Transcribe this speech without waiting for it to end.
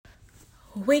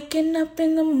Waking up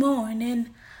in the morning,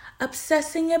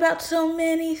 obsessing about so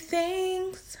many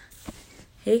things.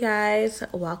 Hey guys,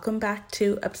 welcome back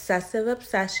to Obsessive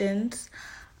Obsessions.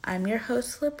 I'm your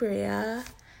host, Labria,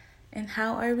 and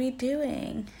how are we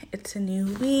doing? It's a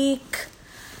new week,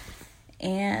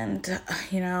 and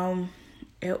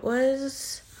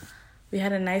we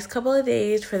had a nice couple of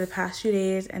days for the past few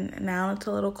days, and now it's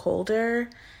a little colder.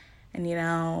 And,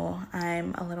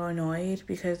 I'm a little annoyed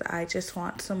because I just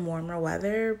want some warmer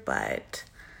weather, but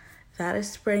that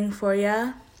is spring for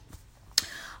ya.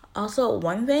 Also,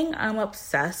 one thing I'm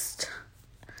obsessed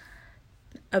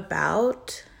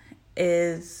about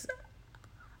is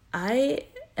I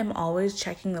am always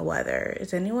checking the weather.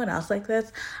 Is anyone else like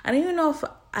this? I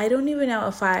don't even know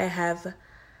if I have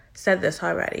said this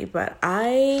already, but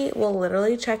I will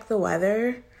literally check the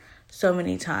weather so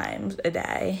many times a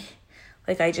day.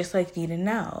 I just need to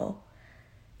know.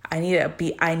 I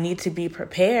need to be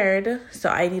prepared, so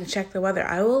I need to check the weather.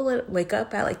 I will wake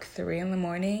up at 3 in the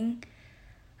morning.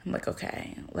 I'm like,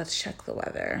 okay, let's check the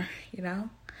weather,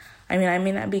 I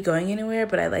may not be going anywhere,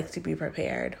 but I like to be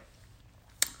prepared.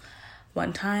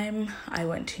 One time, I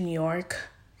went to New York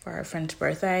for our friend's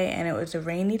birthday, and it was a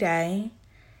rainy day.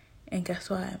 And guess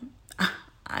what?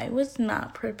 I was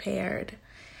not prepared.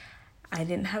 I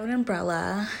didn't have an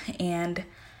umbrella, and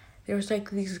there was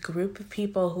these group of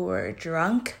people who were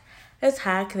drunk as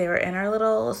heck. They were in our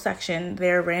little section.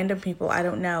 They're random people, I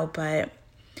don't know, but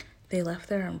they left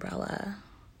their umbrella.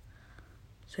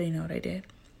 So you know what I did?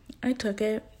 I took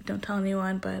it. Don't tell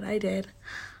anyone, but I did.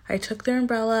 I took their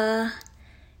umbrella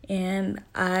and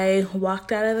I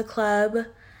walked out of the club,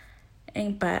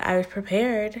 but I was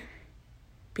prepared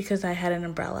because I had an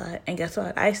umbrella. And guess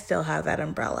what? I still have that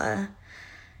umbrella.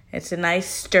 It's a nice,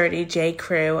 sturdy J.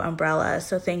 Crew umbrella,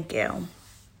 so thank you.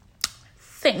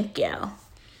 Thank you.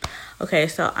 Okay,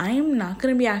 so I am not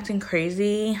going to be acting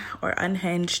crazy or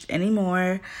unhinged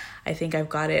anymore. I think I've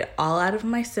got it all out of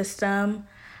my system.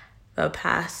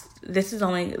 This is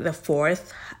only the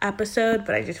 4th episode,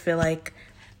 but I just feel like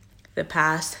the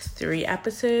past 3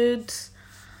 episodes,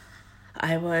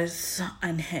 I was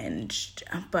unhinged,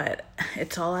 but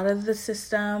it's all out of the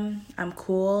system. I'm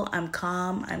cool, I'm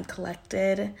calm, I'm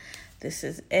collected. This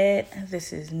is it.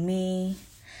 This is me.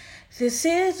 This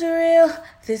is real.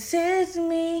 This is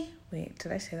me. Wait,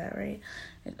 did I say that right?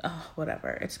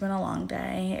 Whatever. It's been a long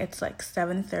day. It's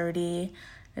 7:30.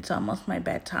 It's almost my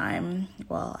bedtime.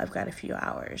 Well, I've got a few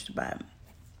hours, but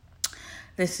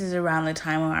this is around the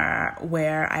time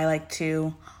where I like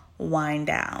to wind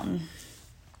down.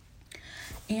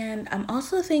 And I'm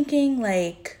also thinking,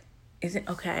 is it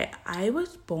okay? I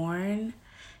was born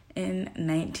in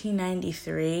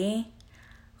 1993.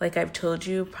 I've told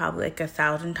you probably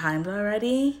 1,000 times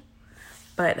already.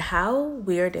 But how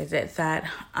weird is it that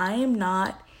I am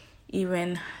not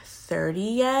even 30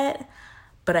 yet,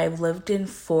 but I've lived in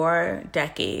 4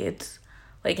 decades?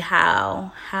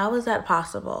 How? How is that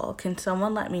possible? Can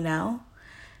someone let me know?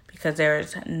 Because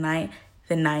there's the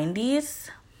 90s,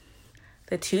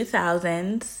 the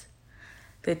 2000s,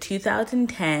 the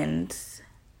 2010s,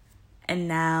 and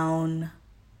now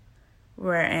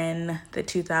we're in the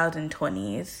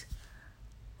 2020s.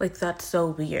 That's so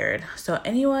weird. So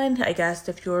anyone, I guess,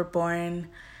 if you were born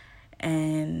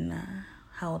in,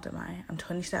 how old am I? I'm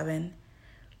 27.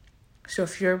 So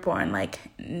if you're born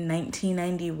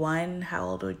 1991, how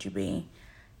old would you be?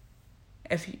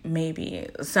 If maybe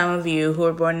some of you who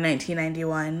were born in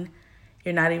 1991,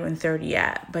 you're not even 30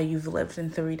 yet, but you've lived in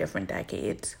 4 different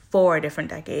decades.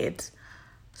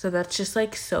 So that's just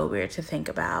so weird to think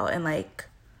about. And I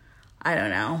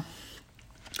don't know.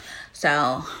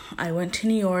 So I went to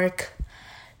New York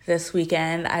this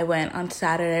weekend. I went on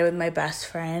Saturday with my best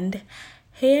friend.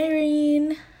 Hey,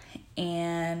 Irene.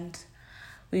 And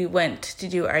we went to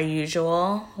do our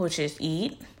usual, which is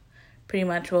eat. Pretty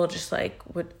much we'll just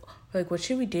what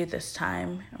should we do this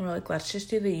time? And we're let's just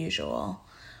do the usual,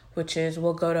 which is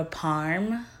we'll go to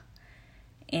Parm,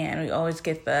 and we always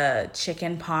get the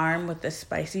chicken parm with the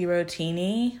spicy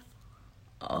rotini.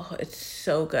 Oh, it's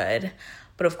so good.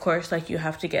 But of course, you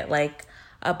have to get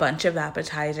a bunch of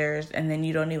appetizers, and then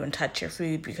you don't even touch your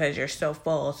food because you're so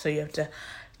full. So you have to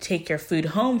take your food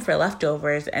home for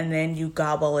leftovers, and then you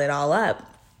gobble it all up.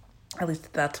 At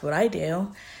least that's what I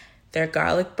do. Their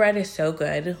garlic bread is so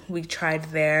good. We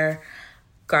tried their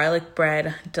garlic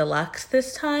bread deluxe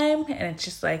this time, and it's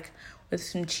just with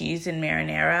some cheese and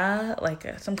marinara,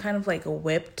 some kind of a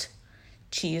whipped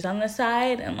cheese on the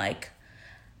side, and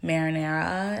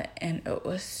marinara, and it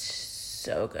was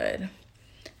so good.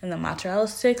 And the mozzarella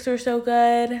sticks were so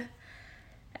good.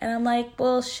 And I'm like,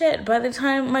 well, shit, by the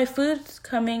time my food's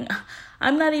coming,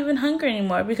 I'm not even hungry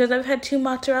anymore because I've had 2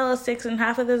 mozzarella sticks and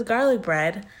half of this garlic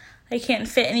bread. I can't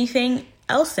fit anything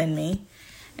else in me.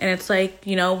 And it's like,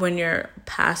 when you're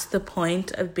past the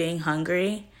point of being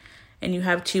hungry and you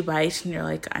have 2 bites and you're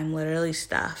like, I'm literally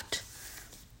stuffed.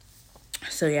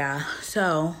 So, yeah.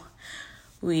 So,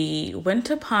 we went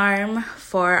to Parm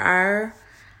for our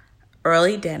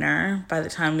early dinner. By the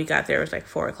time we got there, it was like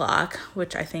 4 o'clock,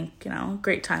 which I think,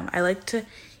 great time. I like to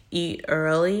eat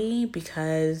early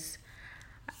because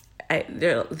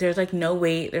there's like no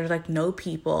wait. There's like no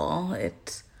people.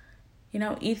 It's,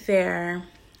 eat there.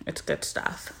 It's good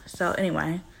stuff. So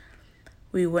anyway,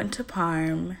 we went to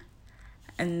Parm,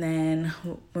 and then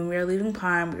when we were leaving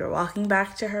Parm, we were walking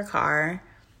back to her car,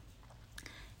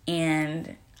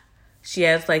 and she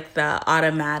has like the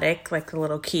automatic, like the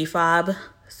little key fob.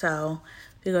 So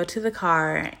we go to the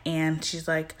car, and she's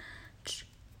like,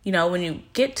 when you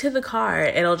get to the car,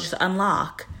 it'll just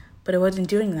unlock, but it wasn't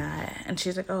doing that. And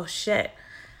she's like, oh shit.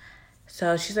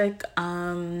 So she's like,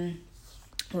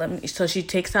 so she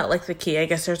takes out like the key. I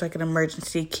guess there's like an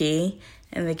emergency key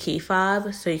in the key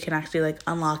fob, so you can actually like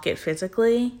unlock it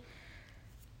physically.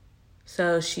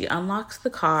 So she unlocks the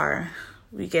car.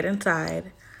 We get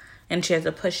inside, and she has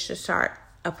a push to start.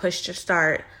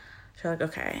 So like,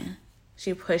 okay.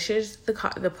 She pushes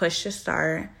the push to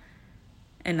start,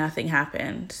 and nothing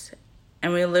happens.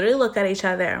 And we literally look at each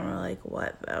other, and we're like,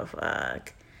 what the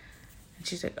fuck? And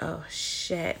she's like, oh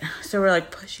shit. So we're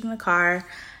like pushing the car.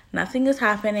 Nothing is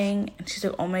happening. And she's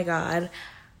like, oh my God,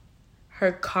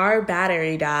 her car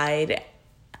battery died.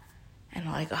 And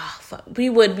I'm like, oh fuck. We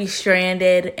would be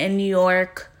stranded in New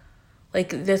York.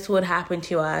 Like, this would happen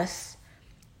to us.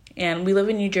 And we live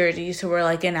in New Jersey, so we're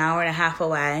like an hour and a half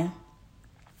away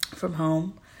from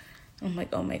home. I'm like,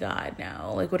 oh my God,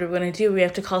 no. Like, what are we going to do? We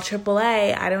have to call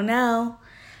AAA. I don't know.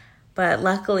 But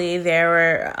luckily, there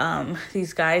were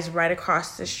these guys right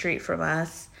across the street from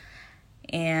us.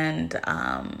 And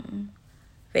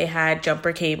they had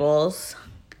jumper cables.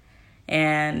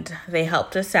 And they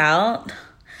helped us out.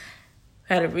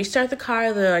 We had to restart the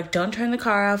car. They're like, don't turn the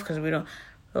car off because we're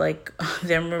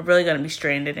really going to be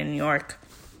stranded in New York.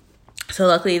 So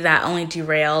luckily, that only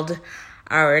derailed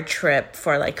our trip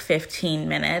for like 15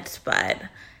 minutes, but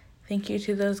thank you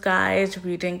to those guys.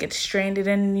 We didn't get stranded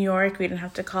in New York. We didn't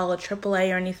have to call a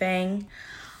AAA or anything.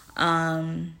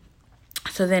 So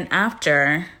then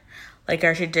after, like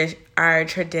our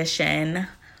tradition,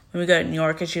 when we go to New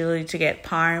York, is usually to get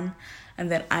Parm,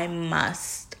 and then I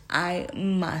must,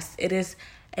 it is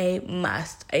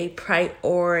a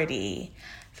priority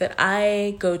that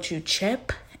I go to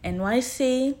Chip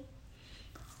NYC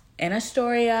in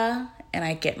Astoria, and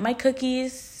I get my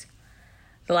cookies.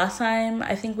 The last time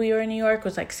I think we were in New York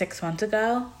was like 6 months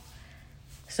ago.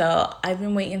 So I've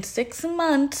been waiting 6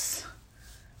 months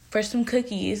for some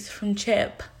cookies from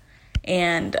Chip.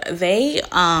 And they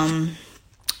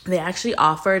actually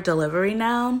offer delivery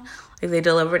now. Like, they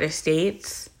deliver to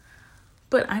states.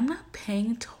 But I'm not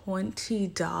paying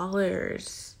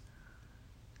 $20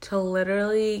 to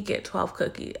literally get 12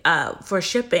 cookies for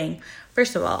shipping.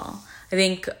 First of all, I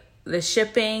think the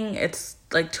shipping, it's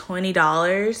like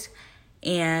 $20,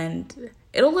 and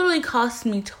it'll literally cost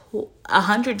me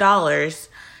 $100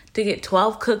 to get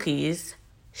 12 cookies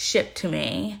shipped to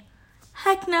me.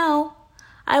 Heck no.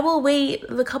 I will wait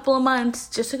the couple of months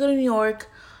just to go to New York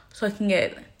so I can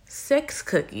get 6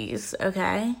 cookies,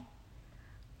 okay,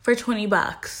 for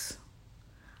 $20.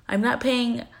 I'm not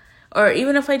paying, or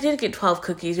even if I did get 12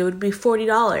 cookies, it would be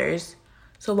 $40.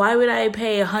 So why would I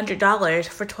pay $100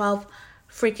 for 12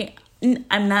 freaking...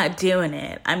 I'm not doing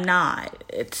it. I'm not.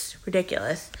 It's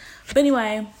ridiculous. But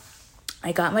anyway,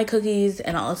 I got my cookies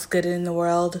and all is good in the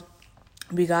world.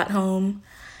 We got home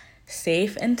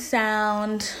safe and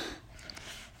sound.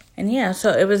 And yeah, so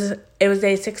it was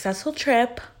a successful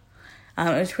trip.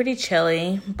 It was pretty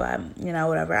chilly, but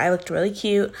whatever. I looked really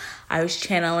cute. I was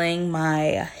channeling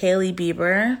my Hailey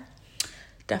Bieber.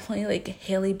 Definitely like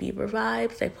Hailey Bieber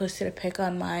vibes. I posted a pic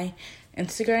on my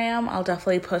Instagram. I'll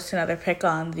definitely post another pic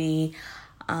on the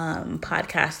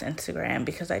podcast Instagram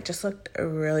because I just looked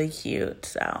really cute.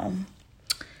 So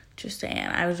just saying.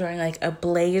 I was wearing like a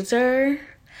blazer.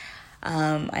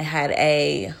 I had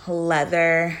a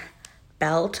leather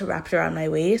belt wrapped around my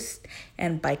waist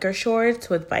and biker shorts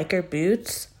with biker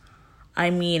boots. I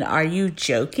mean, are you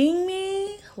joking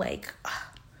me? Like,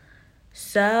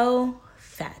 so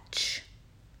fetch.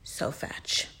 So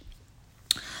fetch.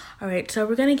 All right, so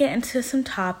we're going to get into some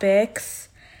topics,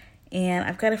 and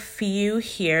I've got a few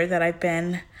here that I've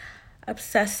been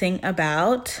obsessing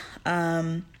about.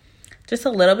 Just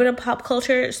a little bit of pop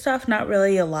culture stuff, not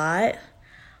really a lot,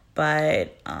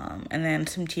 But, and then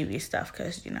some TV stuff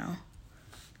because,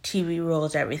 TV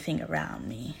rules everything around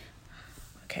me.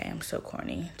 Okay, I'm so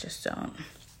corny. Just don't.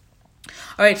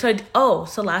 All right, so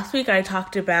last week I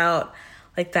talked about,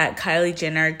 like, that Kylie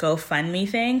Jenner GoFundMe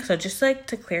thing. So just, like,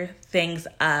 to clear things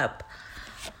up,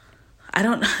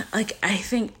 I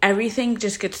think everything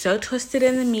just gets so twisted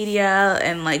in the media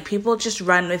and, like, people just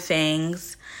run with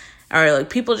things. Or, like,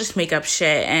 people just make up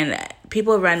shit and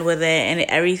people run with it. And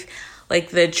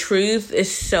the truth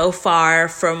is so far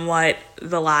from what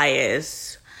the lie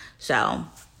is. So,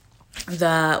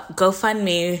 the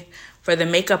GoFundMe for the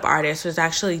makeup artist was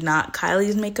actually not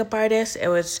Kylie's makeup artist. It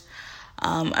was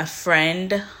a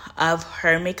friend of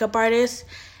her makeup artist.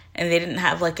 And they didn't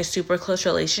have, like, a super close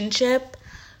relationship.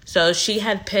 So, she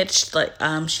had pitched, like,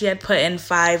 she had put in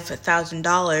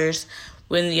 $5,000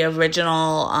 when the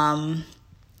original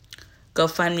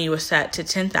GoFundMe was set to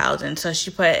 $10,000. So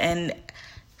she put in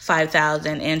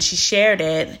 $5,000 and she shared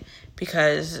it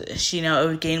because she it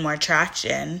would gain more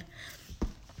traction.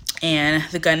 And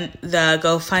the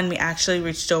GoFundMe actually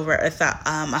reached over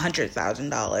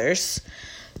 $100,000.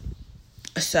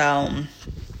 So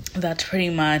that's pretty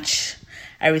much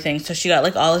everything. So she got,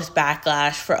 like, all this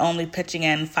backlash for only pitching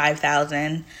in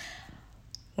 $5,000.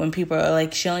 When people are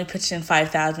like, she only pitched in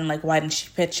 $5,000, like, why didn't she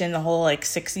pitch in the whole, like,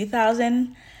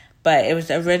 $60,000? But it was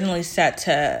originally set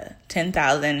to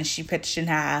 $10,000. She pitched in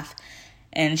half,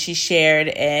 and she shared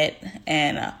it.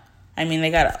 And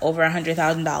they got over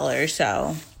 $100,000.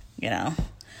 So, And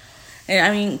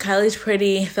Kylie's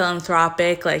pretty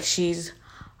philanthropic. Like, she's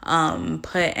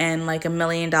put in like $1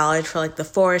 million for, like, the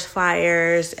forest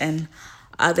fires and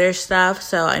other stuff.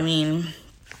 So I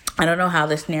don't know how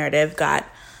this narrative got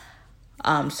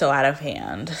so out of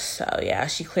hand. So yeah,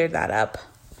 she cleared that up.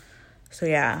 So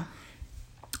yeah.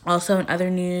 Also, in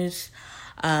other news,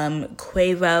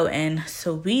 Quavo and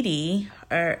Saweetie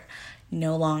are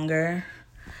no longer.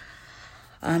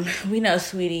 We know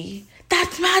Saweetie.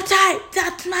 That's my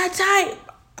type.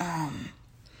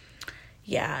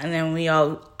 Yeah, and then we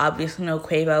all obviously know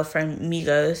Quavo from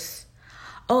Migos.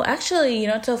 Oh, actually,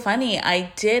 it's so funny.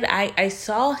 I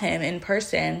saw him in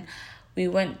person. We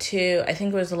went to, I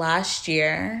think it was last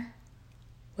year.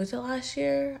 Was it last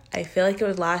year? I feel like it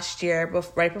was last year,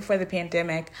 right before the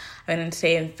pandemic. I didn't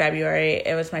say in February.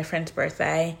 It was my friend's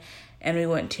birthday, and we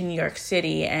went to New York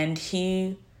City, and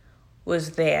he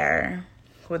was there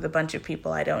with a bunch of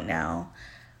people I don't know.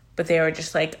 But they were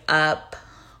just, like, up.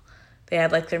 They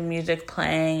had, like, their music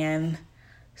playing and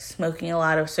smoking a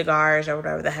lot of cigars or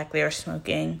whatever the heck they were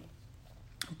smoking.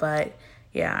 But,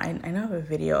 yeah, I know I have a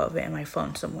video of it in my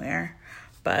phone somewhere.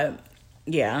 But,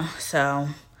 yeah, so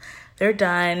they're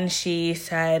done. She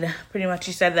said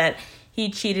that he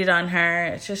cheated on her.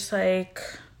 It's just like,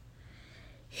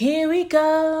 here we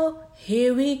go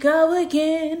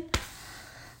again.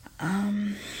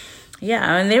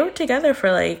 Yeah, and they were together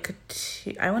for like,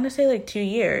 2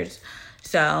 years.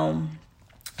 So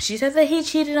she said that he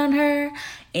cheated on her,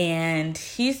 and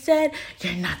he said,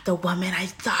 "You're not the woman I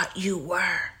thought you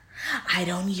were. I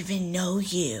don't even know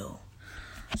you."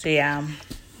 So yeah,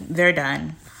 they're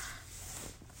done.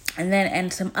 And then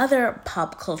in some other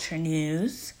pop culture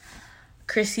news,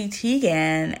 Chrissy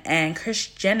Teigen and Kris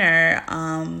Jenner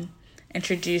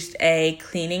introduced a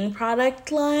cleaning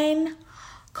product line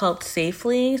called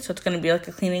Safely. So it's going to be like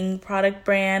a cleaning product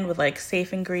brand with like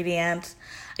safe ingredients.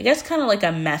 I guess kind of like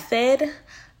a Method,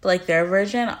 but like their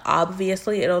version.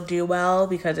 Obviously it'll do well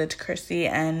because it's Chrissy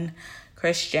and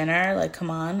Kris Jenner. Like, come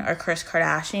on. Or Kris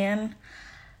Kardashian.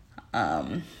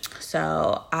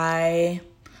 So I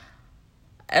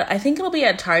think it'll be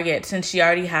at Target, since she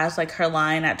already has like her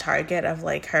line at Target of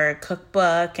like her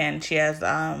cookbook, and she has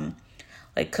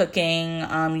like cooking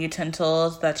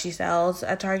utensils that she sells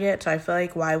at Target. So I feel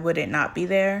like, why would it not be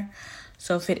there?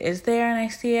 So if it is there and I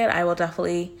see it, I will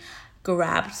definitely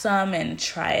grab some and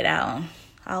try it out.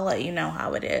 I'll let you know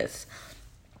how it is.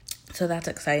 So that's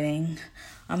exciting.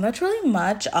 That's really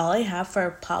much all I have for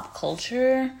pop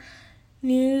culture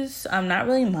news. Not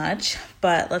really much,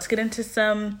 but let's get into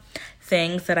some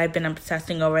things that I've been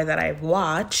obsessing over that I've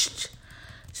watched.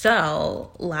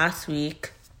 So last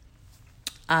week,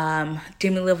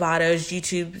 Demi Lovato's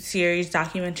YouTube series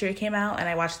documentary came out, and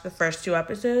I watched the first 2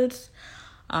 episodes,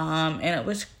 and it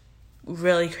was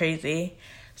really crazy.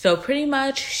 So pretty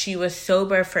much she was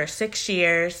sober for 6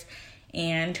 years,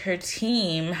 and her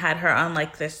team had her on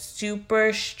like this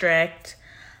super strict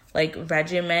like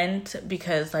regiment,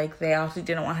 because like they also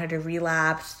didn't want her to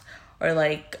relapse, or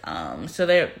like so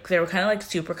they were kind of like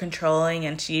super controlling,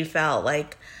 and she felt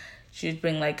like she was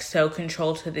being like so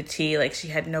controlled to the T, like she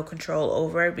had no control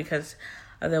over it because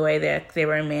of the way that they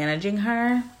were managing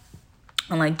her.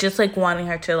 and like just like wanting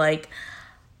her to like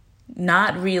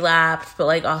not relapse, but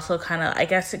like also kind of, I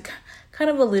guess it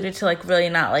kind of alluded to like really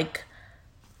not like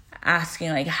asking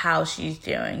like how she's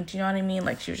doing. Do you know what I mean?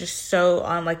 Like she was just so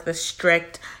on like the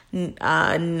strict,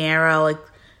 narrow like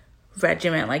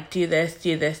regimen, like do this,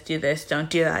 don't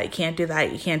do that, you can't do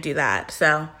that, you can't do that.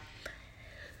 So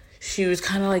she was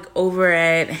kind of like over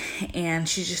it, and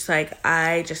she's just like,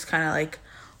 I just kind of like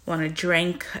want to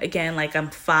drink again, like I'm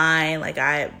fine, like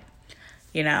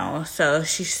so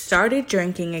she started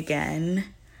drinking again,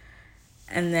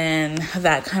 and then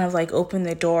that kind of like opened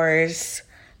the doors.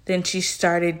 Then she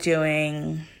started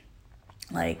doing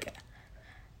like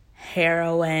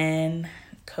heroin,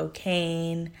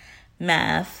 cocaine,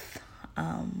 meth,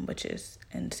 which is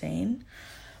insane,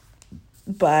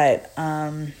 but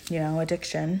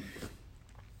addiction.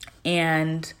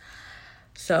 And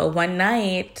so one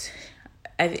night,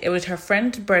 it was her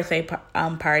friend's birthday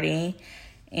party,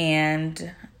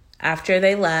 and after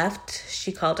they left,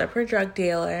 she called up her drug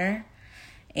dealer,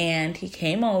 and he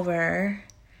came over,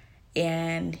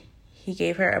 and he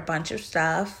gave her a bunch of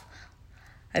stuff.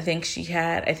 I think she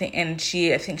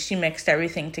mixed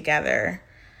everything together.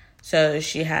 So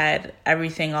she had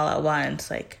everything all at once,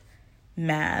 like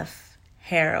meth,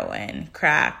 heroin,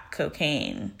 crack,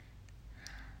 cocaine,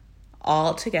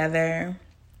 all together.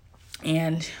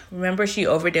 And remember, she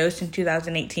overdosed in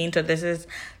 2018. So this is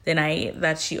the night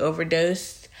that she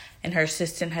overdosed, and her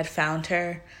assistant had found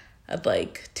her at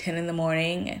like 10 in the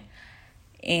morning.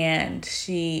 And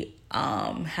she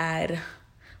had,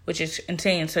 which is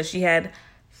insane. So she had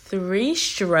 3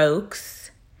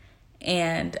 strokes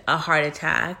and a heart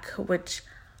attack, which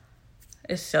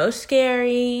is so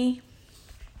scary.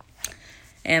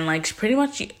 And like pretty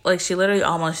much like she literally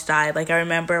almost died. Like I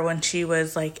remember when she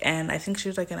was like I think she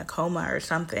was like in a coma or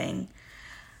something.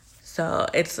 So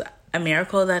it's a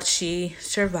miracle that she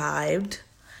survived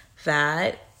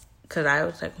that, because I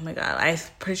was like, oh my God, I'm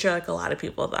pretty sure like a lot of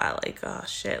people thought like, oh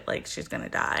shit, like she's gonna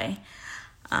die.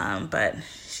 But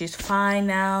she's fine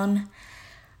now.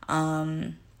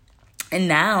 And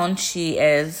now she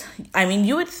is, I mean,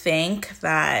 you would think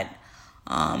that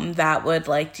that would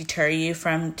like deter you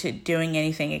from doing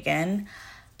anything again.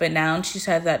 But now she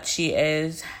said that she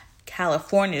is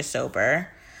California sober.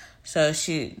 So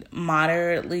she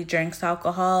moderately drinks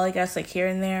alcohol, I guess, like here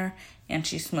and there. And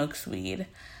she smokes weed.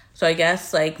 So I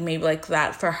guess like maybe like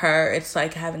that for her, it's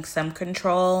like having some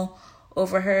control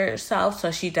over herself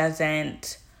so she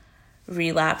doesn't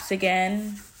relapse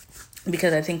again.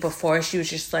 Because I think before she was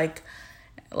just like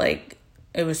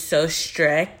it was so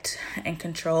strict and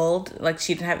controlled, like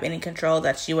she didn't have any control,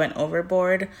 that she went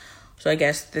overboard. So I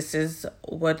guess this is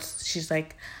she's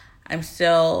like,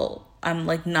 I'm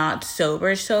like not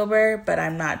sober, but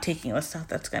I'm not taking the stuff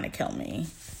that's gonna kill me.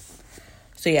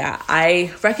 So yeah,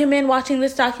 I recommend watching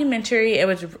this documentary. It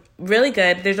was really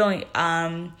good. There's only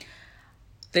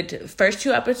the first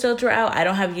 2 episodes were out. I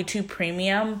don't have YouTube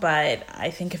Premium, but I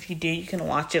think if you do, you can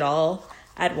watch it all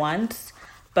at once.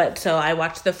 But so I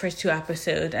watched the first 2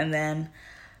 episodes, and then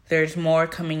there's more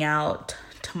coming out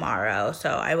tomorrow. So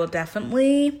I will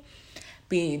definitely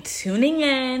be tuning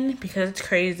in because it's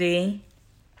crazy.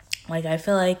 Like I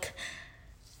feel like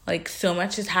so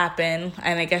much has happened,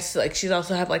 and I guess like she's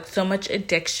also had like so much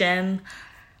addiction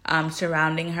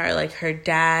surrounding her. Like her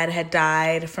dad had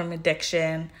died from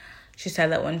addiction. She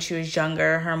said that when she was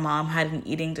younger, her mom had an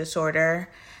eating disorder.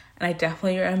 And I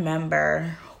definitely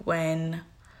remember in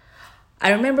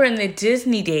the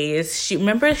Disney days, she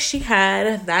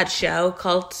had that show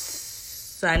called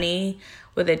Sunny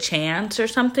with a Chance or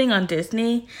something on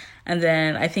Disney. And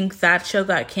then I think that show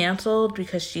got canceled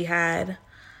because I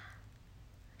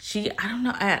don't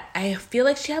know, I feel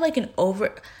like she had like I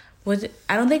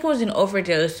don't think it was an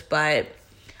overdose, but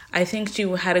I think she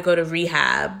had to go to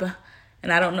rehab.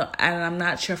 And I don't know, and I'm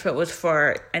not sure if it was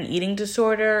for an eating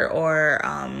disorder or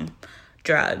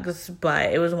drugs,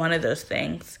 but it was one of those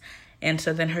things. And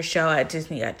so then her show at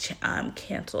Disney got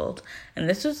canceled. And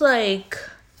this was like,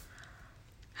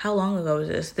 how long ago was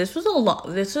this? This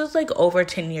was like over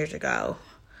 10 years ago.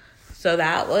 So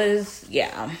that was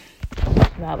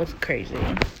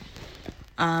crazy.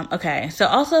 Okay, so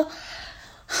also,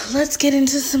 let's get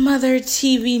into some other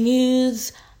TV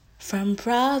news from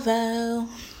Bravo.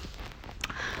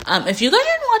 If you guys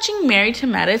aren't watching Married to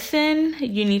Medicine,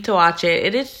 you need to watch it.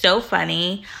 It is so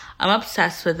funny. I'm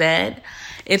obsessed with it.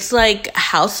 It's like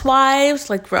Housewives,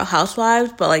 like Real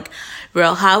Housewives, but like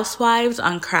Real Housewives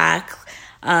on crack.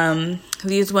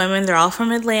 These women, they're all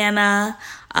from Atlanta.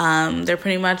 They're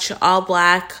pretty much all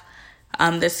black,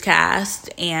 this cast.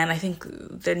 And I think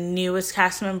the newest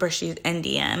cast member, she's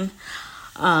Indian.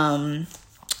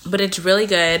 but it's really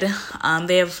good.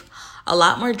 They have a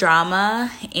lot more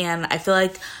drama, and I feel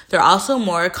like they're also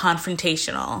more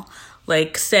confrontational.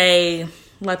 Like, say,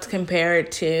 let's compare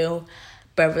it to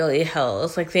Beverly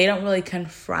Hills. Like, they don't really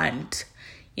confront,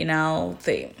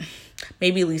 they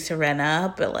maybe Lisa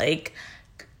Rinna, but like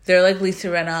they're like Lisa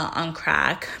Rinna on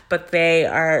crack, but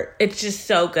it's just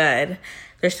so good.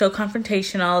 They're so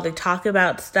confrontational. They talk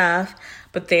about stuff,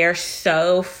 but they are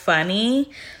so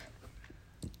funny.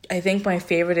 I think my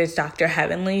favorite is Dr.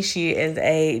 Heavenly. She is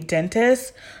a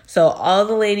dentist. So all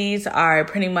the ladies are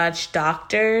pretty much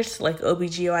doctors, like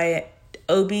OBGYNs.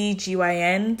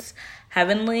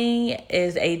 Heavenly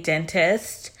is a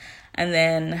dentist. And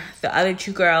then the other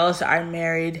two girls are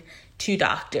married to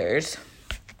doctors.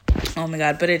 Oh my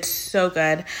God, but it's so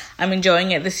good. I'm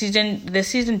enjoying it. This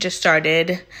season just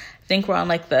started. I think we're on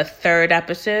like the 3rd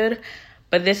episode,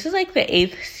 but this is like the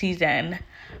 8th season.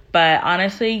 But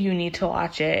honestly, you need to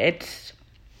watch it.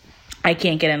 I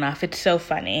can't get enough. It's so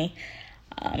funny.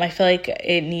 I feel like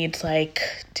it needs like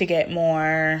to get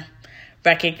more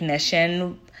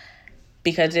recognition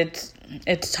because it's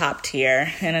top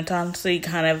tier, and it's honestly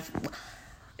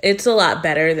it's a lot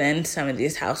better than some of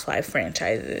these housewife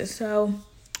franchises. So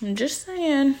I'm just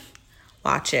saying,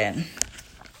 watch it.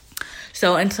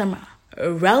 So in some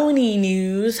Roni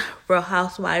news, Real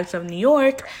Housewives of New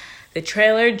York, the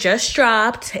trailer just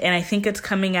dropped, and I think it's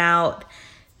coming out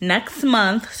next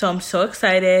month. So I'm so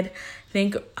excited. I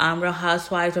think Real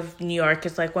Housewives of New York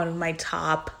is like one of my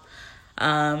top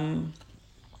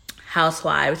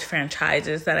Housewives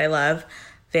franchises that I love.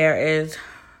 There is,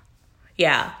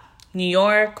 New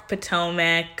York,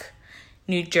 Potomac,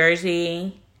 New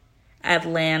Jersey,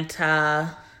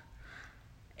 Atlanta,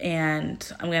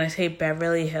 and I'm going to say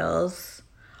Beverly Hills.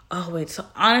 Oh, wait. So,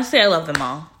 honestly, I love them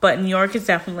all. But New York is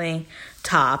definitely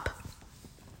top.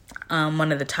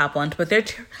 One of the top ones. But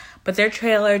their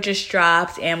trailer just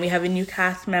dropped, and we have a new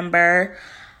cast member,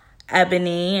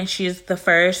 Ebony. And she's the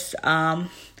first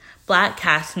Black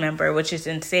cast member, which is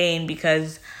insane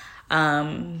because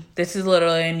this is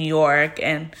literally in New York.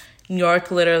 And New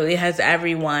York literally has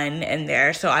everyone in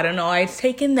there. So, I don't know why it's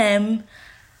taken them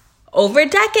over a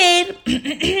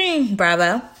decade.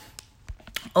 Bravo.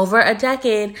 Over a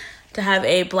decade to have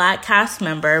a Black cast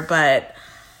member, but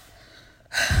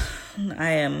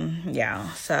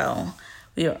so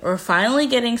we're finally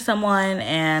getting someone,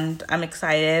 and I'm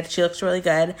excited. She looks really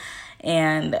good,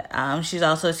 and she's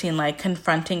also seen like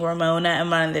confronting Ramona in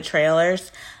one of the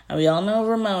trailers, and we all know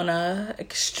Ramona,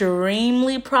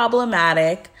 extremely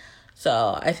problematic,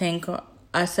 so I think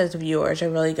us as viewers are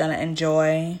really gonna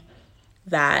enjoy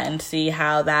that and see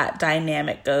how that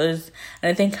dynamic goes.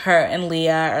 And I think her and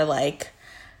Leah are like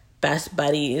best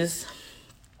buddies,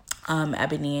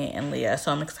 Ebony and Leah,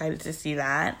 so I'm excited to see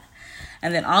that.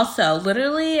 And then also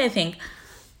literally I think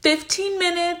 15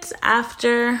 minutes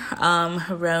after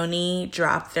Roni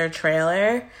dropped their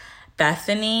trailer,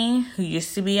 Bethany, who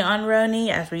used to be on Roni,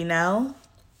 as we know,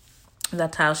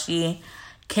 that's how she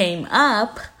came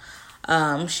up,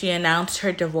 she announced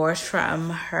her divorce from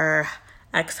her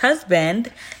ex-husband,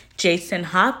 Jason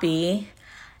Hoppy,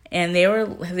 and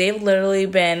they've literally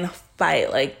been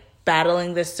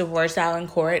battling this divorce out in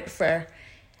court for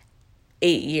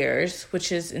 8 years,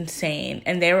 which is insane.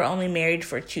 And they were only married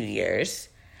for 2 years.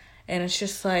 And it's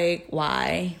just like,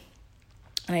 why?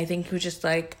 And I think he was just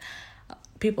like,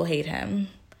 people hate him.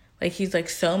 Like, he's like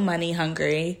so money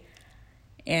hungry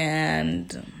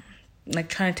and like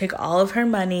trying to take all of her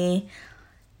money.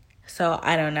 So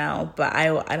I don't know, but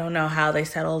I don't know how they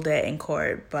settled it in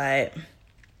court, but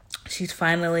she's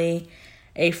finally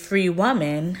a free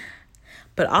woman.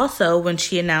 But also, when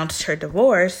she announced her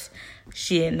divorce,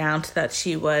 she announced that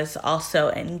she was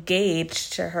also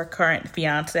engaged to her current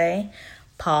fiance,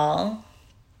 Paul.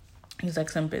 He's like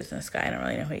some business guy. I don't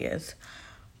really know who he is.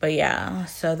 But yeah,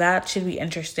 so that should be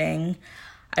interesting.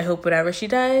 I hope whatever she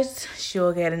does, she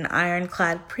will get an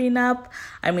ironclad prenup.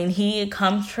 I mean, he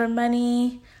comes from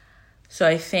money. So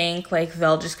I think, like,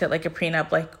 they'll just get, like, a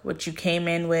prenup, like, what you came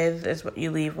in with is what you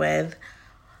leave with.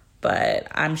 But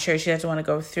I'm sure she doesn't want to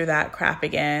go through that crap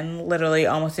again. Literally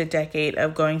almost a decade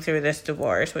of going through this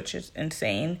divorce, which is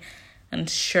insane and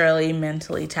surely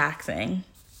mentally taxing.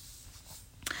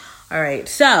 All right,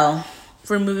 so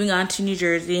we're moving on to New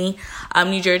Jersey.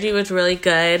 New Jersey was really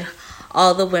good.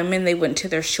 All the women, they went to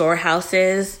their shore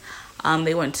houses.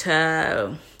 They went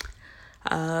to,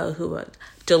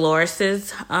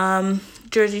 Dolores's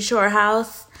Jersey Shore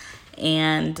house,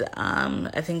 and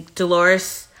I think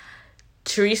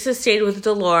Teresa stayed with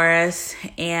Dolores,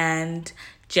 and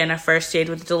Jennifer stayed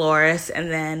with Dolores, and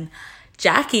then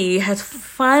Jackie has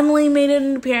finally made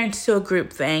an appearance to a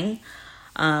group thing.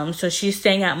 So she's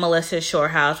staying at Melissa's shore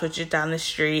house, which is down the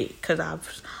street, because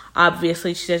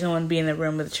obviously she doesn't want to be in the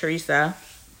room with Teresa.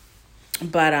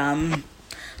 But,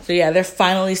 so yeah, they're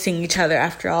finally seeing each other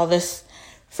after all this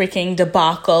freaking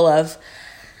debacle of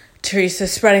Teresa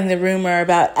spreading the rumor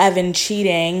about Evan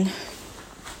cheating.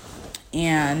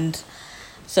 And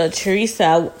so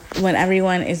Teresa, when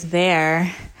everyone is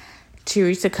there,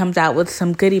 Teresa comes out with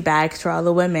some goodie bags for all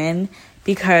the women,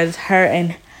 because her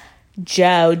and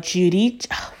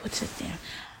what's his name?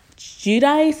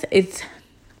 Judice. It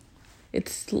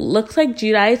looks like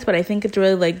Judice, but I think it's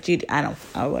really like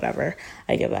whatever.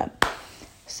 I give up.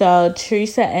 So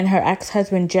Teresa and her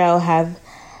ex-husband Joe have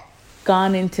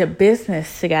gone into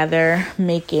business together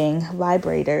making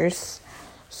vibrators.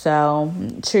 So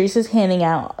Teresa's handing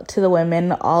out to the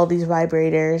women all these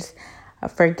vibrators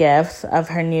for gifts of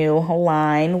her new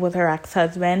line with her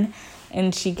ex-husband,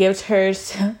 and she gives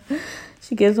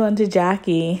one to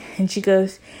Jackie, and she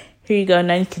goes, "Here you go,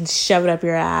 now you can shove it up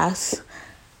your ass."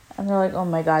 And they're like, "Oh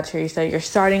my God, Teresa, you're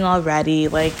starting already.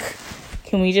 Like,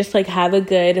 can we just, like, have a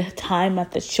good time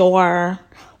at the shore?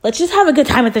 Let's just have a good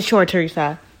time at the shore,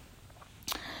 Teresa."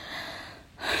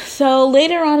 So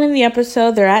later on in the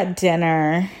episode, they're at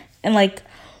dinner, and, like,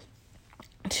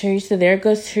 there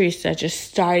goes Teresa just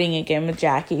starting again with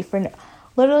Jackie for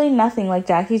literally nothing. Like,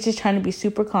 Jackie's just trying to be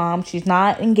super calm. She's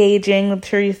not engaging with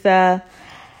Teresa.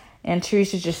 And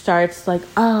Teresa just starts like,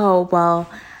 "Oh, well,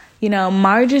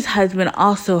 Marge's husband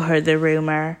also heard the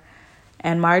rumor."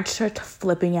 And Marge starts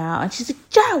flipping out. And she's like,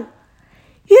 "Joe,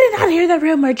 you did not hear the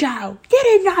rumor, Joe. You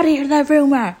did not hear the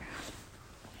rumor."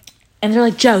 And they're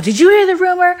like, "Joe, did you hear the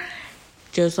rumor?"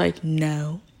 Joe's like,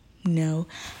 no.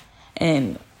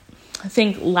 And I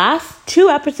think last 2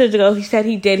 episodes ago, he said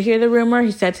he did hear the rumor.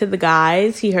 He said to the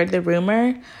guys he heard the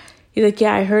rumor. He's like,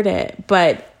 "Yeah, I heard it."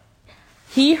 But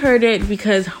he heard it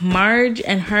because Marge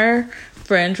and her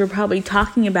friends were probably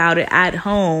talking about it at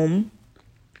home,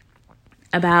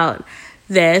 about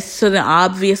this. So then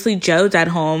obviously Joe's at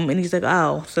home, and he's like,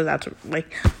 "Oh, so that's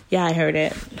like, yeah, I heard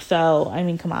it." So, I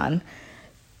mean, come on.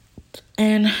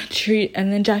 And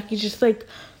then Jackie's just like,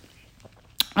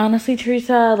 "Honestly,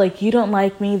 Teresa, like, you don't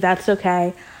like me. That's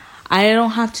okay. I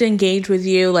don't have to engage with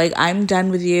you. Like, I'm done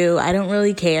with you. I don't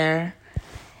really care."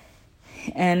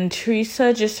 And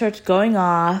Teresa just starts going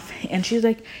off, and she's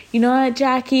like, "You know what,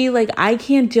 Jackie? Like, I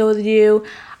can't deal with you.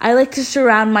 I like to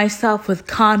surround myself with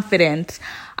confidence.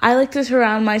 I like to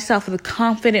surround myself with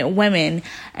confident women,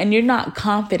 and you're not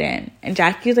confident." And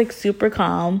Jackie's like super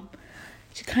calm.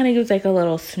 She kind of gives like a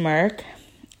little smirk,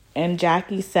 and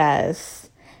Jackie says,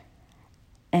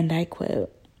 and I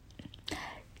quote,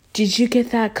 "Did you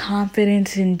get that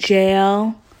confidence in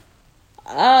jail?"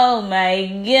 Oh my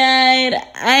God,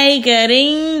 ay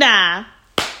carinda.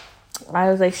 I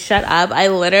was like, shut up.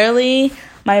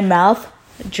 My mouth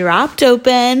dropped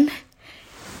open,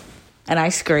 and I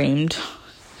screamed.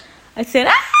 I said,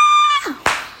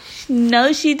 "Ah!"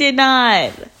 No, she did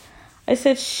not. I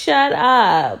said, "Shut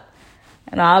up."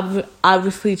 And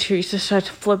obviously Teresa starts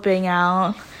flipping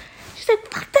out. She's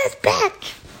like, "Fuck this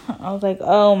bitch." I was like,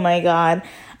 oh my God.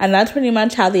 And that's pretty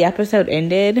much how the episode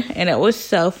ended. And it was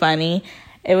so funny.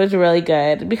 It was really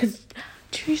good. Because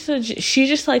Teresa, she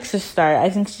just likes to start. I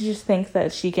think she just thinks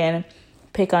that she can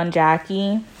pick on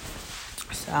Jackie.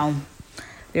 So,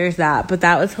 there's that. But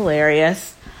that was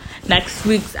hilarious. Next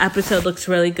week's episode looks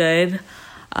really good.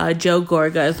 Joe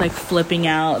Gorga is like flipping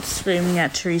out, screaming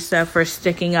at Teresa for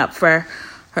sticking up for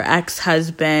her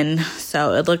ex-husband.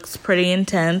 So, it looks pretty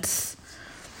intense.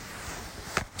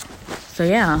 So,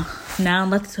 yeah. Now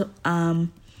let's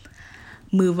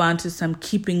move on to some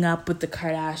keeping up with the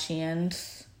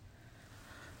Kardashians.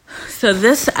 So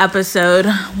this episode,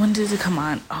 when did it come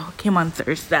on? Oh, it came on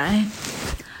Thursday.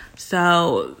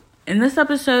 So in this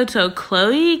episode,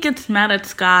 Khloe gets mad at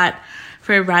Scott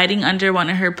for writing under one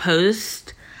of her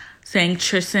posts saying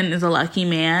Tristan is a lucky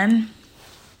man.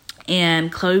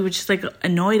 And Khloe was just like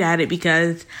annoyed at it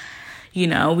because,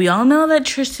 we all know that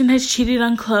Tristan has cheated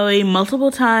on Khloe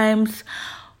multiple times.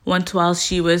 Once while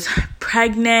she was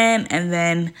pregnant, and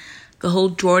then the whole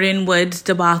Jordyn Woods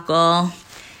debacle.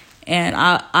 And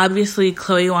obviously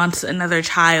Khloe wants another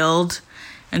child,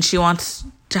 and she wants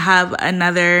to have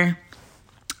another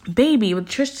baby with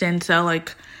Tristan. So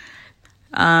like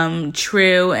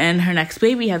True and her next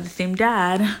baby have the same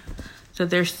dad. So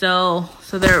they're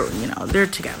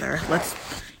together.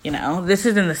 This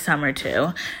is in the summer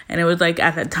too. And it was like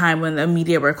at the time when the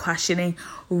media were questioning,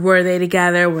 were they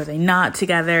together? Were they not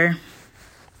together?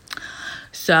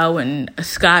 So when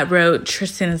Scott wrote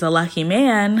Tristan is a lucky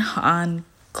man on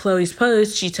Khloe's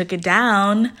post, she took it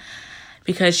down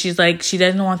because she's like, she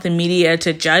doesn't want the media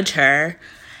to judge her.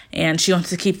 and she wants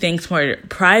to keep things more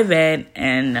private,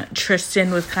 and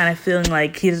Tristan was kind of feeling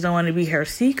like he doesn't want to be her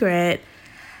secret,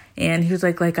 and he was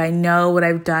like, I know what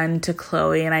I've done to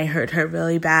Chloe, and I hurt her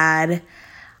really bad,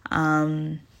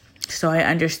 so I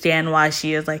understand why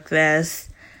she is like this,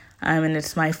 and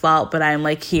it's my fault, but I'm,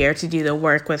 here to do the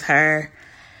work with her.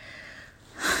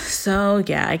 So,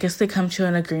 yeah, I guess they come to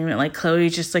an agreement.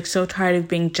 Chloe's just, so tired of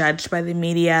being judged by the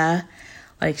media.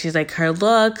 She's, her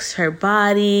looks, her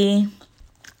body,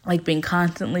 being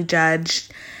constantly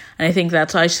judged. And I think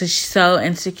that's why she's so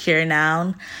insecure now.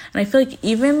 And I feel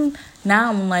even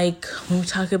now, when we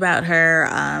talk about her,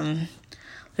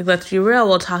 let's be real,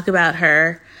 we'll talk about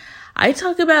her. I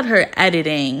talk about her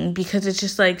editing because it's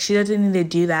just, she doesn't need to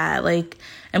do that.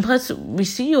 And plus, we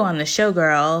see you on the show,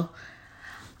 girl.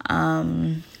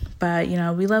 But,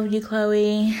 we love you,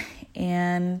 Chloe.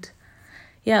 And,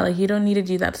 yeah, you don't need to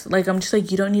do that. I'm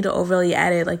just, you don't need to overly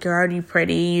edit. You're already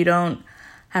pretty. You don't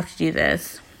have to do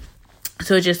this.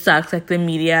 So it just sucks. The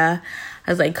media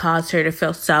has, caused her to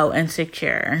feel so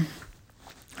insecure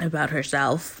about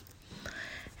herself.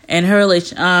 And her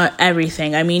relation,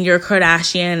 everything. I mean, you're a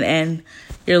Kardashian and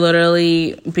you're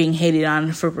literally being hated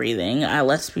on for breathing.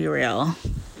 Let's be real.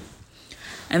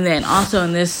 And then also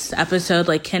in this episode,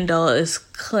 Kendall is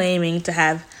claiming to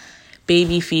have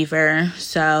baby fever.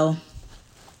 So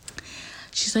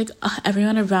she's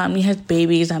everyone around me has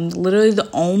babies. I'm literally the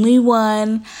only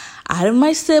one out of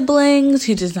my siblings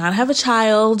who does not have a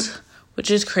child, which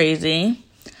is crazy.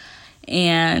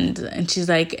 And she's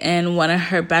and one of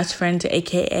her best friends,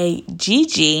 aka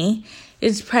Gigi,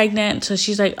 is pregnant. So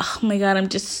she's oh my God, I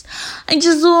just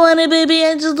want a baby.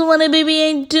 I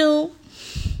do.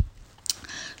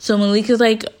 So Malika's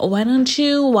why don't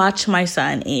you watch my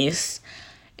son, Ace?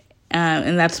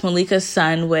 And that's Malika's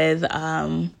son with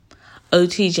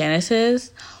OT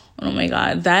Genesis. Oh my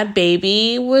God, that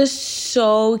baby was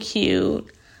so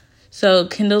cute. So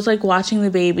Kendall's watching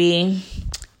the baby.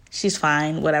 She's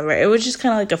fine, whatever. It was just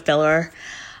kind of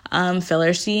a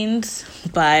filler scenes.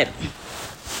 But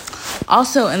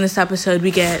also in this episode,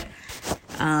 we get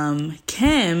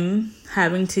Kim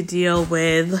having to deal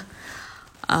with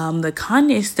the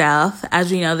Kanye stuff. As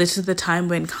we know, this is the time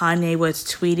when Kanye was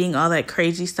tweeting all that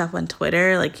crazy stuff on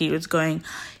Twitter. He was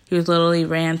literally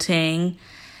ranting,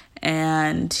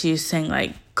 and he was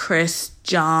saying Chris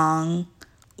Jong,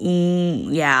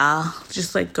 yeah,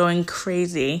 just going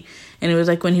crazy. And it was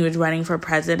when he was running for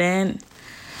president.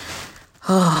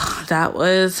 Oh, that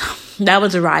was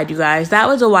a ride, you guys. That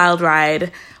was a wild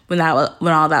ride when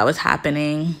all that was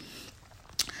happening.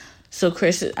 So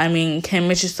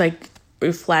Kim is just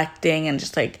reflecting and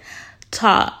just but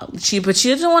she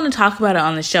doesn't want to talk about it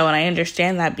on the show, and I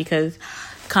understand that because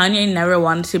Kanye never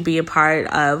wanted to be a part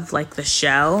of the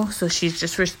show, so she's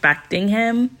just respecting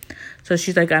him. So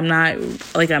she's I'm not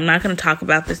going to talk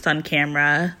about this on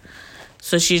camera.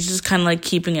 So she's just kind of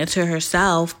keeping it to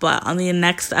herself. But on the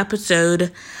next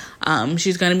episode,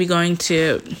 she's going to be going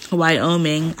to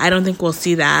Wyoming. I don't think we'll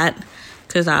see that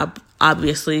because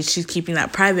obviously she's keeping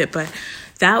that private, but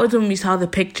that was when we saw the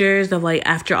pictures of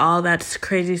after all that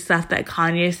crazy stuff that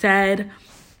Kanye said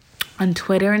on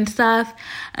Twitter and stuff.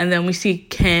 And then we see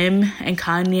Kim and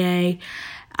Kanye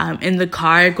in the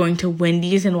car going to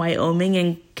Wendy's in Wyoming,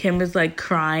 and Kim is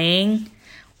crying.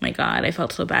 Oh my God, I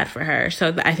felt so bad for her.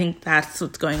 So I think that's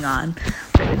what's going on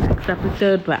for the next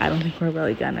episode, but I don't think we're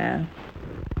really gonna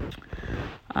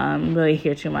really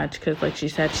hear too much because she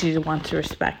said she wants to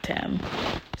respect him.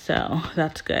 So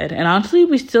that's good. And honestly,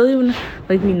 we still even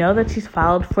we know that she's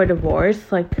filed for divorce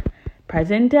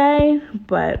present day,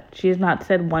 but she has not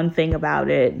said one thing about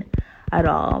it at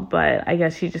all. But I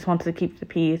guess she just wants to keep the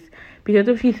peace, because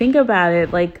if you think about it,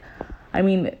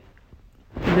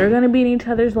 they're gonna be in each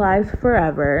other's lives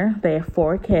forever. They have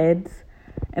 4 kids,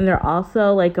 and they're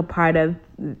also a part of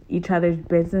each other's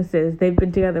businesses. They've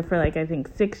been together for I think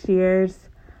 6 years.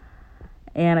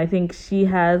 And I think she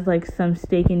has some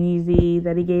stake in Yeezy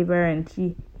that he gave her, and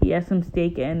he has some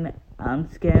stake in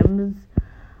Skims.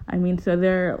 So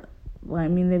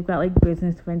they've got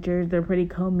business ventures. They're pretty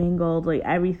commingled.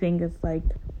 Everything is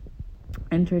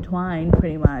intertwined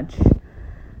pretty much.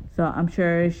 So I'm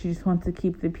sure she just wants to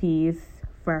keep the peace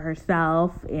for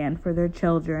herself and for their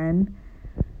children.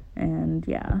 And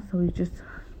yeah, so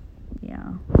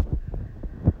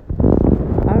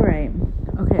all right.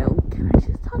 Okay, can I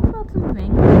just talk about some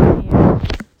things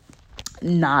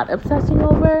I'm not obsessing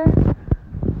over?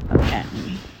 Okay.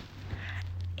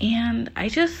 And I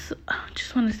just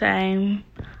want to say I'm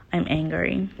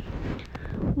angry.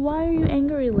 Why are you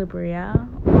angry, Libria?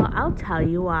 Well, I'll tell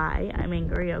you why I'm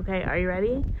angry, okay? Are you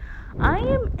ready? I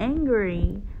am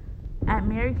angry at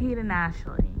Mary-Kate and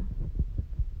Ashley.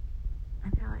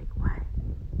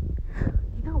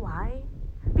 why?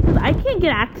 Because I can't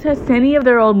get access to any of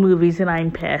their old movies and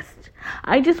I'm pissed.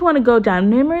 I just want to go down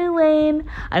memory lane.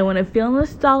 I want to feel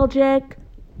nostalgic.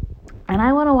 And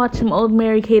I want to watch some old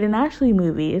Mary-Kate and Ashley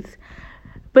movies.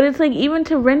 But it's like, even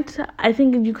to rent, I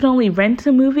think you can only rent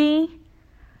a movie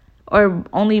or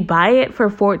only buy it for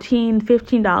 $14,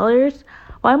 $15.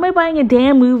 Why am I buying a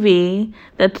damn movie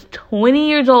that's 20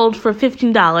 years old for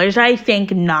 $15? I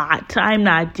think not. I'm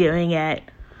not doing it.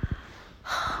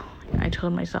 I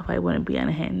told myself I wouldn't be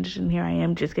unhinged, and here I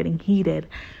am just getting heated.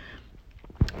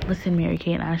 Listen,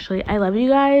 Mary-Kate and Ashley, I love you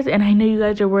guys, and I know you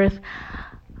guys are worth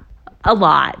a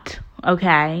lot,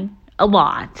 okay? A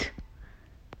lot.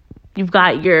 You've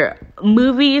got your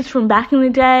movies from back in the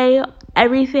day,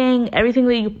 everything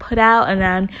that you put out, and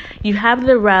then you have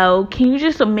the row. Can you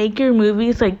just make your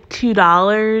movies like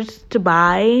 $2 to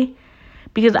buy?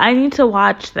 Because I need to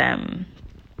watch them.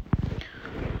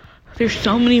 There's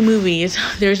so many movies.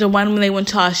 There's the one when they went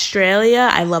to Australia.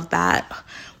 I love that.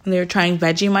 When they were trying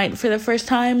Vegemite for the first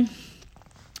time.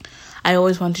 I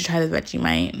always wanted to try the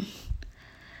Vegemite.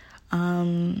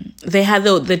 They had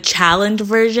the challenge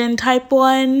version type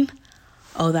one.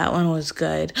 Oh, that one was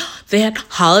good. They had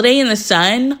Holiday in the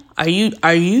Sun. Are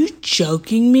you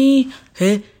joking me?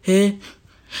 When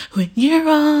you're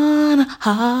on a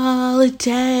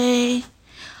holiday.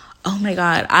 Oh my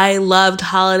God, I loved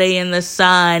Holiday in the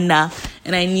Sun,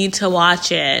 and I need to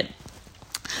watch it.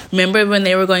 Remember when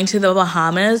they were going to the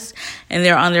Bahamas and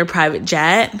they're on their private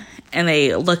jet and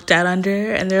they looked out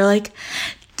under and they're like,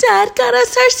 Dad got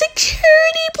us our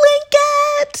security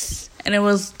blankets. And it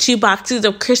was 2 boxes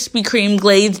of Krispy Kreme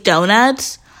glazed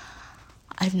donuts.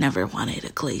 I've never wanted a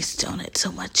glazed donut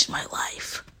so much in my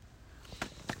life.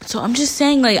 So I'm just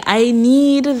saying, like, I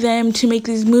need them to make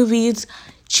these movies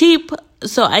cheap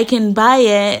so I can buy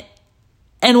it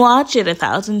and watch it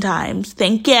 1,000 times.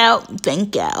 Thank you.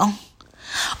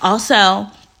 Also,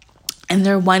 in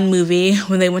their one movie,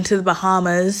 when they went to the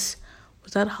Bahamas,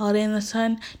 was that Holiday in the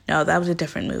Sun? No, that was a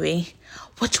different movie.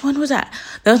 Which one was that?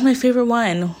 That was my favorite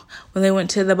one, when they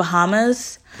went to the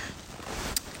Bahamas.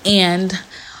 And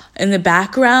in the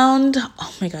background,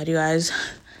 oh my God, you guys.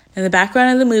 In the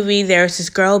background of the movie, there was this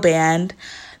girl band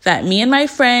that me and my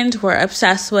friend were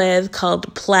obsessed with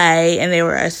called Play. And they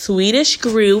were a Swedish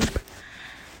group.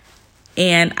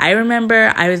 And I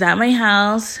remember I was at my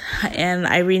house and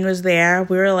Irene was there.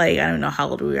 We were like, I don't know how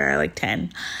old we were, like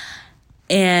 10.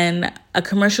 And a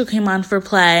commercial came on for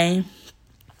Play.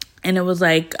 And it was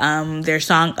like their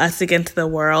song, Us Against the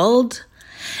World.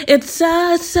 It's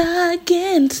us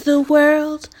against the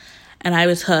world. And I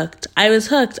was hooked.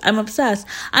 I'm obsessed.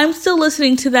 I'm still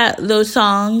listening to those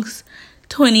songs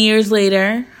 20 years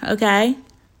later, okay?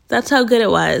 That's how good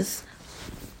it was.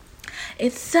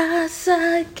 It's us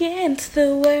against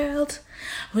the world.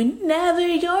 Whenever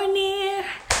you're near,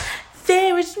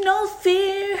 there is no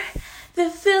fear.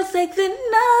 That feels like there's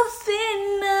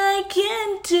nothing I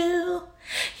can do.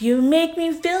 You make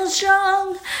me feel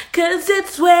strong, 'cause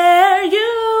it's where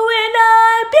you and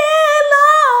I belong.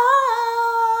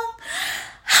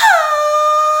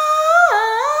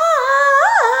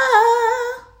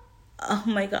 Oh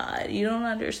my God, you don't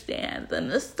understand the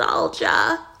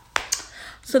nostalgia.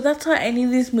 So that's why I need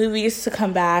these movies to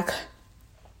come back.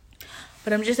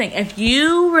 But I'm just saying, if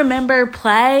you remember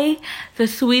Play, the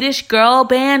Swedish girl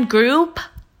band group,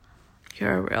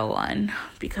 you're a real one.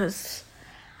 Because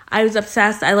I was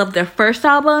obsessed. I loved their first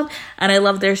album, and I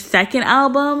loved their second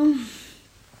album.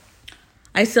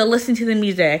 I still listen to the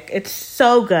music. It's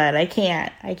so good. I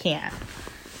can't.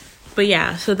 But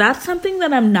yeah, so that's something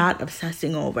that I'm not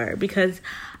obsessing over. Because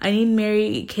I need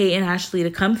Mary-Kate and Ashley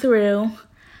to come through.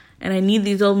 And I need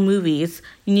these old movies.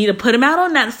 You need to put them out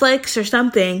on Netflix or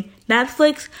something.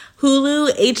 Netflix,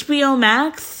 Hulu, HBO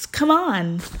Max. Come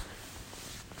on.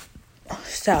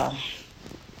 So,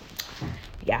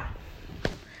 yeah.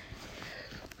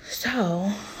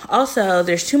 So, also,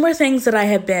 there's 2 more things that I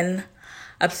have been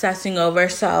obsessing over.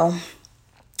 So,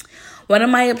 one of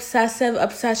my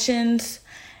obsessions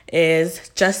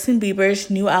is Justin Bieber's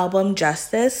new album,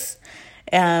 Justice.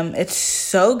 It's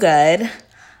so good.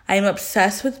 I'm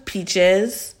obsessed with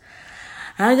Peaches.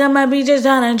 I got my peaches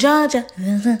down in Georgia.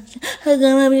 I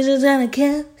got my peaches down in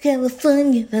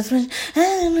California. That's what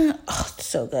I know. Oh, it's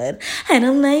so good. And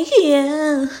I'm like,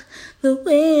 yeah, the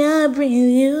way I bring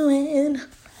you in.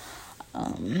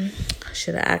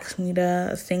 Should have asked me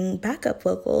to sing backup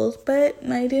vocals, but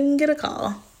I didn't get a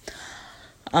call.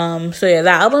 So yeah,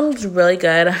 that album's really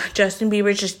good. Justin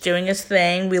Bieber's just doing his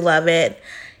thing. We love it.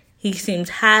 He seems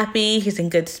happy. He's in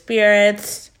good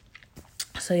spirits.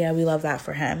 So yeah, we love that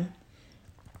for him.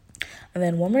 And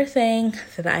then one more thing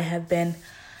that I have been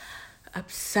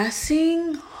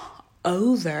obsessing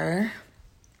over.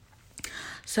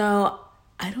 So,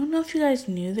 I don't know if you guys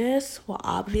knew this. Well,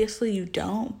 obviously you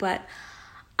don't, but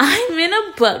I'm in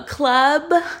a book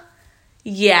club.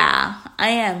 Yeah, I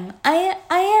am. I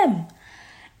am.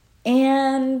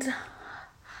 And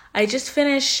I just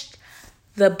finished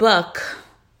the book.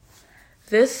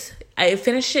 I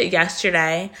finished it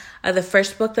yesterday. The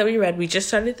first book that we read. We just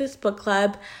started this book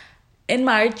club in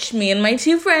March, me and my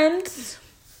 2 friends.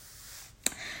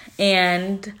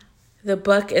 And the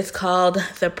book is called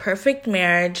The Perfect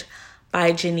Marriage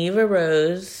by Geneva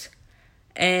Rose.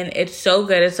 And it's so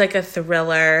good. It's like a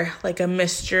thriller, like a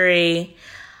mystery.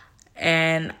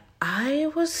 And I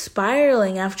was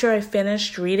spiraling after I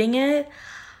finished reading it.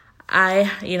 I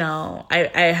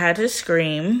had to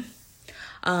scream.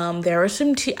 There were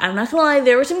some I'm not gonna lie,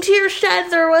 there were some tears shed.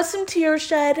 There was some tears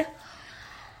shed.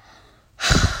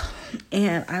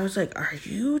 And I was like, are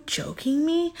you joking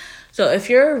me? So if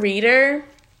you're a reader,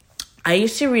 I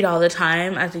used to read all the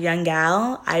time as a young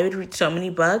gal. I would read so many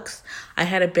books. I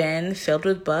had a bin filled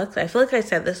with books. I feel like I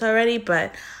said this already,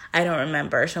 but I don't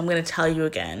remember. So I'm going to tell you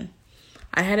again.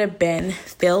 I had a bin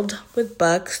filled with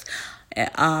books. In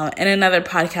another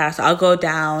podcast, I'll go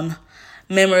down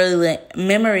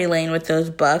memory lane with those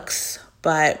books.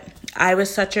 But I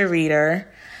was such a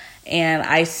reader. And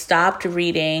I stopped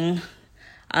reading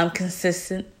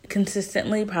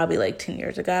consistently probably like 10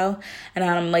 years ago, and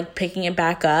I'm like picking it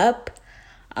back up,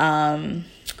 and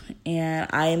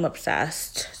I am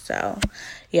obsessed. So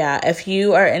yeah, if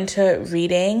you are into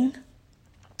reading,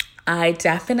 I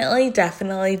definitely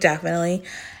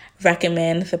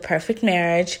recommend The Perfect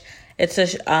Marriage. It's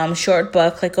a short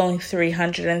book, like only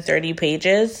 330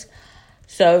 pages,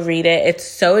 so read it. It's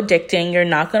so addicting. You're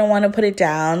not going to want to put it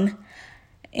down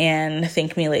and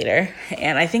thank me later.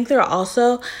 And I think there are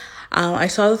also, I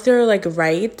saw that there are like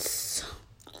rights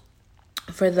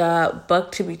for the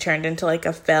book to be turned into like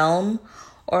a film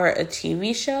or a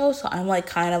TV show. So I'm like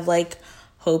kind of like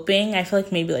hoping, I feel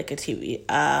like maybe like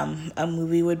a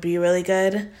movie would be really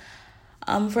good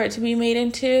for it to be made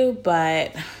into,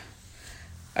 but,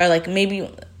 or like maybe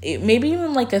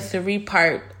even like a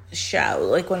 3-part show,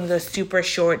 like one of those super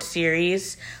short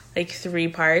series, like 3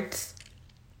 parts.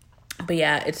 But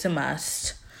yeah, it's a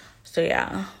must. So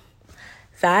yeah,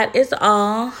 that is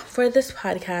all for this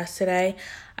podcast today.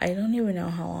 I don't even know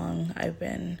how long I've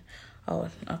been. Oh,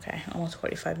 okay, almost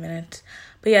 45 minutes.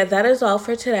 But yeah, that is all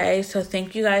for today. So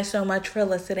thank you guys so much for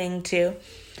listening to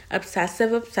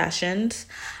Obsessive Obsessions.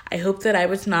 I hope that I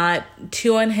was not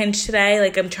too unhinged today.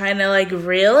 Like, I'm trying to like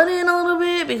reel it in a little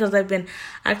bit because I've been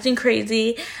acting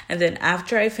crazy. And then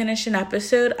after I finish an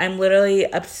episode, I'm literally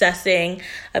obsessing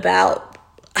about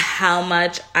how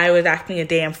much I was acting a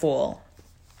damn fool.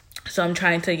 So I'm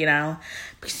trying to,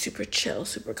 be super chill,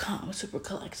 super calm, super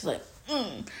collected, like,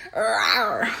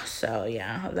 So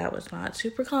yeah, that was not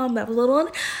super calm. That was a little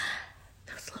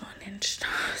unhinged.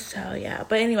 So yeah,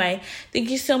 but anyway, thank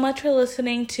you so much for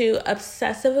listening to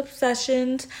Obsessive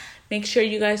Obsessions. Make sure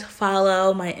you guys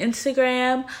follow my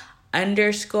Instagram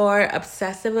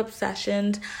 _Obsessive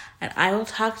Obsessions, and I will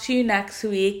talk to you next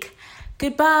week.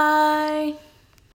 Goodbye.